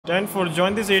10-4,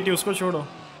 join this 80, उसको छोड़ो.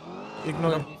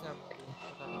 Ignore him.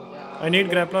 I need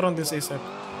grappler on this ASAP.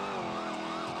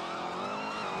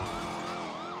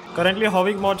 Currently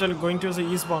Havik mods are going to the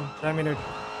eastbound. Terminate.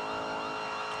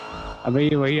 अबे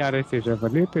ये वही आ रहे थे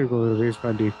ट्रैवल तेरे को रेस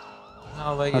वाली.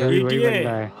 हाँ वही है. वही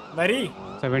बंदा है. Very.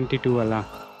 72 वाला.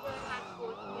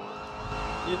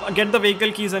 Get the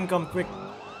vehicle keys and come quick.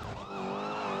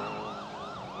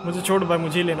 मुझे छोड़ भाई,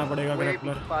 मुझे ही लेना पड़ेगा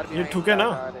ग्रैपलर. ये ठुके ना,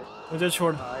 मुझे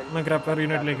छोड़, मैं ग्रैपलर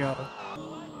यूनिट लेके आ रहा हूँ.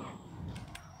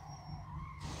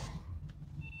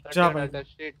 जा भाई.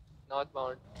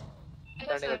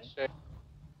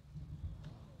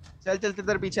 चल चल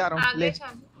तेरे पीछे आ रहा हूँ. ले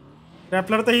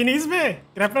ग्रैपलर तो ही नहीं इसमें.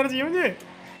 ग्रैपलर चाहिए मुझे.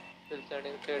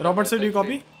 रॉबर्ट से do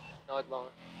copy.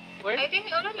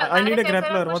 I need a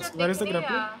grappler. Where is the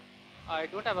grappler? I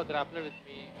don't have a grappler with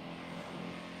me.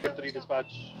 3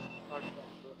 dispatch.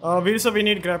 Veer sir, we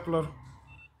need grappler.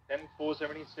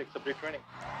 10-476, update training.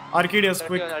 Arcadius,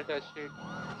 quick.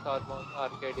 Southbound,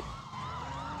 Arcadius.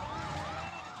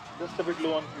 Just a bit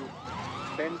low on fuel.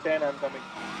 10-10, I'm coming.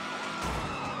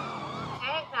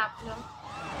 Hey, grappler.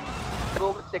 Go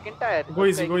second tire. Go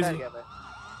easy, go easy.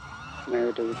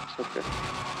 Negative, okay.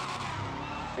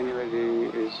 Anybody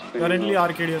is Currently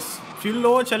Arcadius. Fuel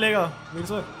low चलेगा. Veer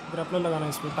sir, grappler लगाना है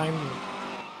इसमें. Time नहीं.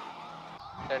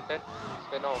 10-10.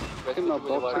 Spin off. Box him up.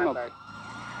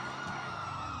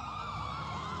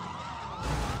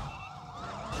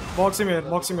 Box him here.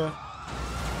 Box him here.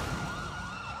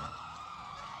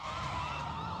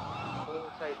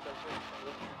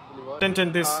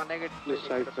 Ten this.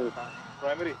 Negative.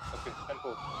 Primary. Okay.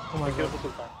 10-4. Oh my god.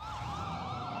 Sultan.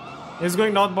 He's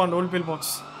going northbound. Old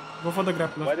pillbox. Go for the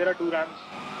grappler. Why there are 2 rams?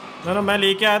 No, मैं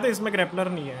लेके आया था. इसमें grappler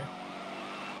नहीं है.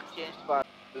 Changed bar.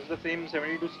 This is the same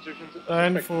 72 situations.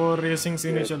 And for racing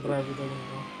scene चल रहा है अभी तक.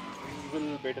 We will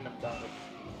baiten him down.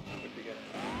 If we get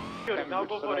it. Now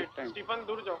go for it. Stephen,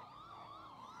 दूर जाओ.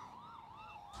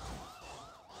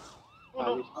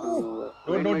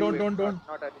 Oh no. Don't.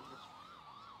 Not at it.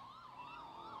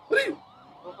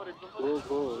 Go for it.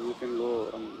 Go. You can go.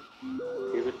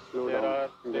 He will slow down.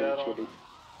 They are on.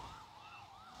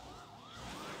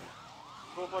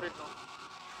 Go for it now.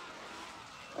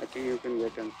 I think you can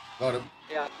get him. Got him.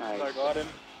 Yeah. Nice. Got him.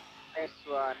 Next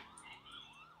one.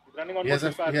 He's running on He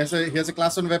has a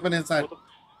class 1 weapon inside.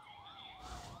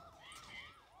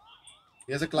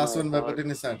 He has a class 1 weapon in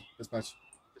his hand. Dispatch.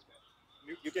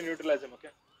 You can utilize him,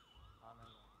 okay?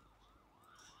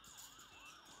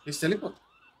 He's teleport.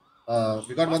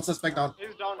 We got one suspect down.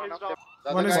 He's down.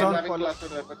 The One other is guy down. having class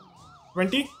 1 weapon.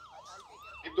 20.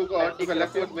 He took a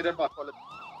left towards mirror park.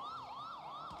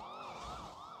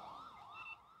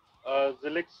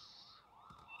 Xilix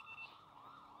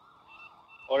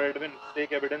or Edwin,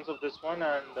 take evidence of this one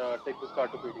and take this car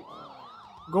to PD.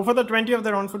 Go for the 20 of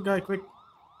the round foot guy, quick.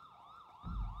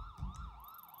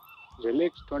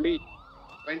 Xilix 20.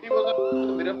 20 was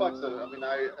a mirror park, sir. I mean,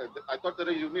 I thought there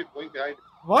was a unit going behind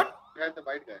What? the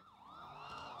white guy.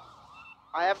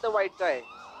 I have the white guy.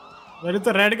 Where is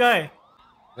the red guy?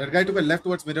 Red guy took a left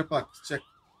towards mirror park. Check.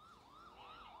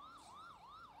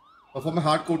 Perform a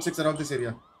hard code 6 around this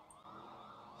area.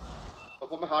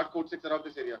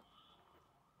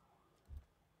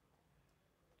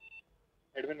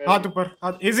 Edwin, हाथ ऊपर.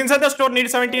 He's inside the store. Need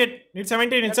 78. Need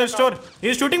 78 inside store.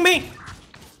 He's shooting me.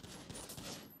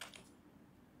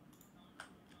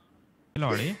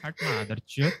 लौड़े हट मादर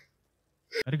चुप.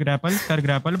 अरे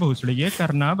grapple भूसड़ी ये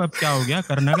करना. अब क्या हो गया?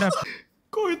 करना ग्रैपल.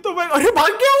 कोई तो भाई. अरे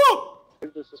भाग गया वो.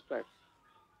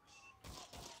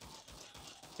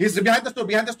 He's behind the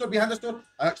store.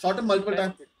 Shot him multiple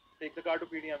times. take the car to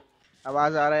PDM.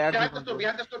 आवाज आ रहा है यार. Behind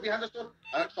the store.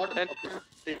 Shot him.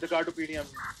 Take the car to PDM.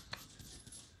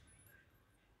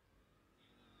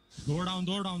 Go down.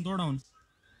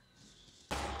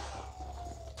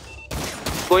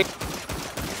 Going.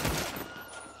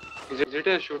 Is it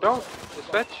a shootout?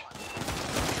 Dispatch?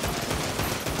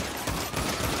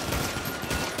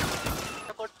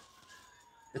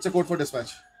 It's a code for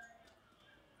dispatch.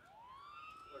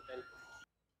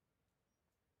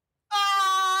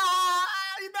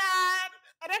 इधर.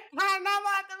 अरे खाना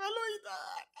मत बोलो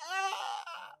इधर.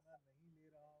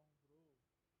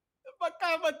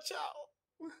 पक्का बचाओ.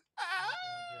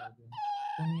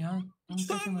 तुम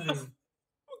कैसे मरे?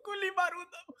 गोली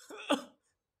बारूद.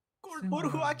 कोड 4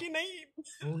 हुआ कि नहीं?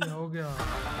 हो गया